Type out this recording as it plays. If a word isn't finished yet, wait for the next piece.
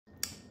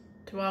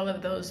To all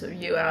of those of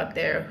you out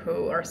there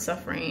who are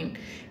suffering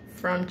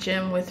from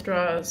gym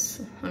withdrawals,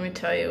 let me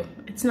tell you,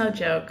 it's no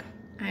joke.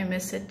 I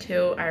miss it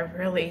too. I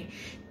really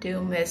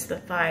do miss the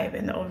vibe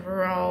and the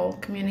overall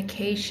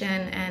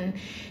communication and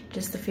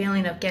just the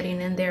feeling of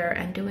getting in there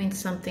and doing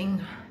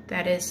something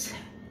that is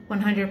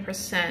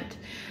 100%,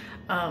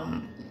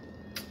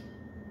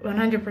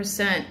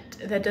 100%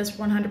 that does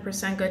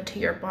 100% good to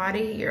your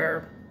body,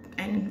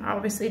 and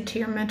obviously to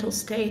your mental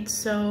state.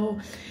 So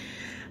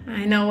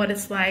I know what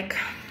it's like.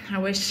 I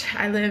wish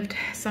I lived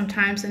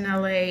sometimes in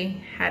LA,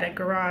 had a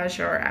garage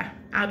or an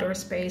outdoor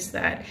space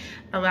that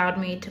allowed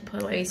me to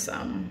place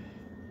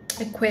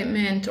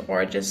equipment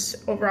or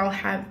just overall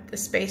have the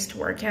space to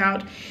work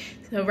out.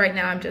 So right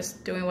now I'm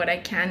just doing what I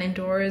can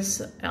indoors,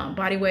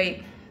 body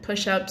weight,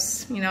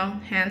 push-ups,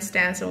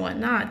 handstands and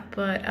whatnot.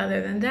 But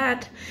other than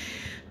that,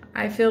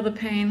 I feel the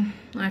pain,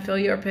 I feel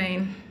your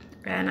pain,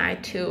 and I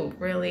too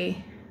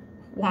really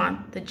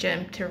want the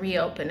gym to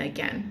reopen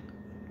again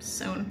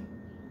soon.